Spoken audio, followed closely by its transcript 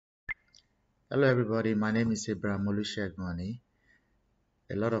Hello everybody, my name is Ibrahim Olusegun.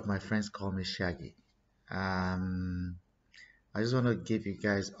 A lot of my friends call me Shaggy. Um, I just want to give you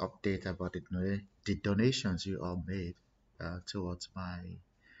guys update about the donations you all made towards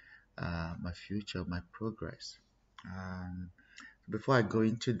my future, my progress. Um, Before I go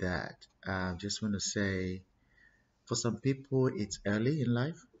into that, I just want to say for some people it's early in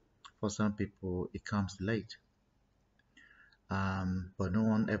life, for some people it comes late. But no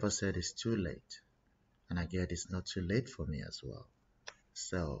one ever said it's too late, and I get it's not too late for me as well.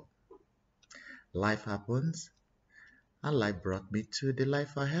 So life happens, and life brought me to the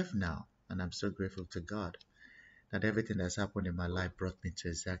life I have now. And I'm so grateful to God that everything that's happened in my life brought me to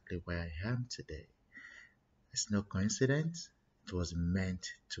exactly where I am today. It's no coincidence, it was meant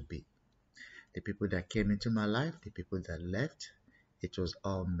to be. The people that came into my life, the people that left, it was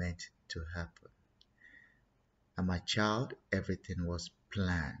all meant to happen. And my child, everything was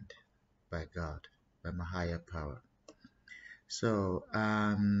planned by God, by my higher power. So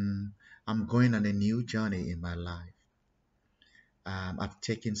I'm going on a new journey in my life. I've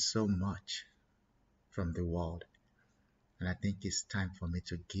taken so much from the world, and I think it's time for me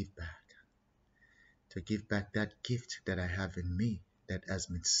to give back that gift that I have in me that has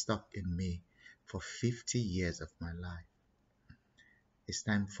been stuck in me for 50 years of my life. It's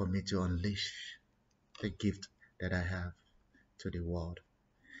time for me to unleash the gift that I have to the world,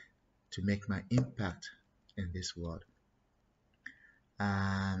 to make my impact in this world.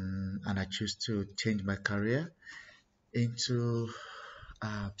 And I choose to change my career into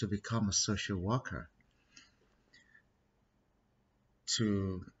to become a social worker,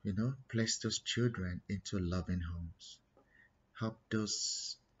 to place those children into loving homes, help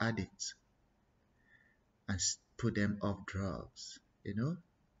those addicts and put them off drugs,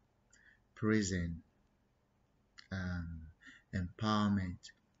 prison, um,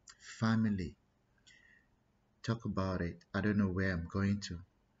 empowerment, family. Talk about it. I don't know where I'm going to,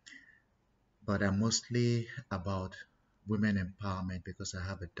 but I'm mostly about women empowerment because I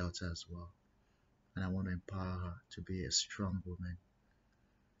have a daughter as well, and I want to empower her to be a strong woman.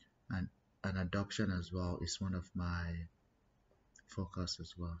 And an adoption as well is one of my focus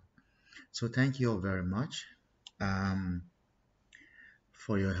as well. So thank you all very much um,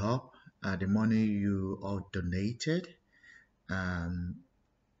 for your help. The money you all donated um,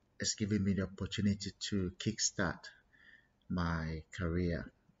 is giving me the opportunity to kickstart my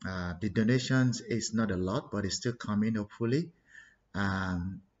career. The donations is not a lot, but it's still coming hopefully.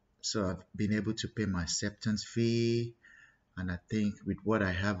 Um, so I've been able to pay my acceptance fee, and I think with what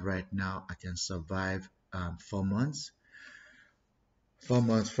I have right now, I can survive 4 months. 4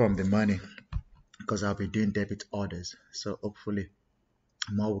 months from the money because I'll be doing debit orders. So hopefully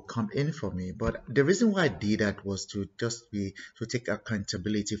more will come in for me. But the reason why I did that was to to take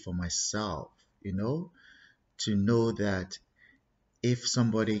accountability for myself, you know, to know that if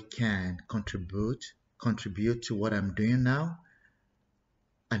somebody can contribute to what I'm doing now,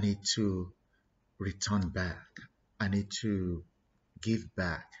 I need to return back. I need to give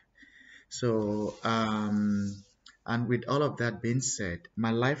back. So and with all of that being said,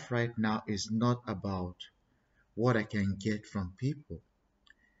 my life right now is not about what I can get from people.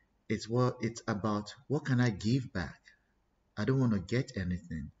 It's about what can I give back. I don't want to get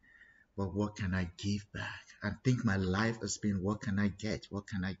anything, but what can I give back? I think my life has been what can I get? What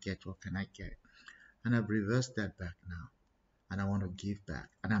can I get? What can I get? And I've reversed that back now. And I want to give back.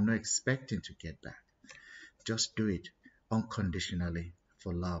 And I'm not expecting to get back. Just do it unconditionally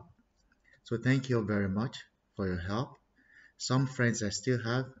for love. So thank you all very much for your help. Some friends I still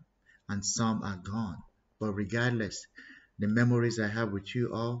have and some are gone. But regardless, the memories I have with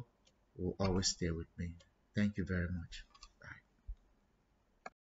you all will always stay with me. Thank you very much.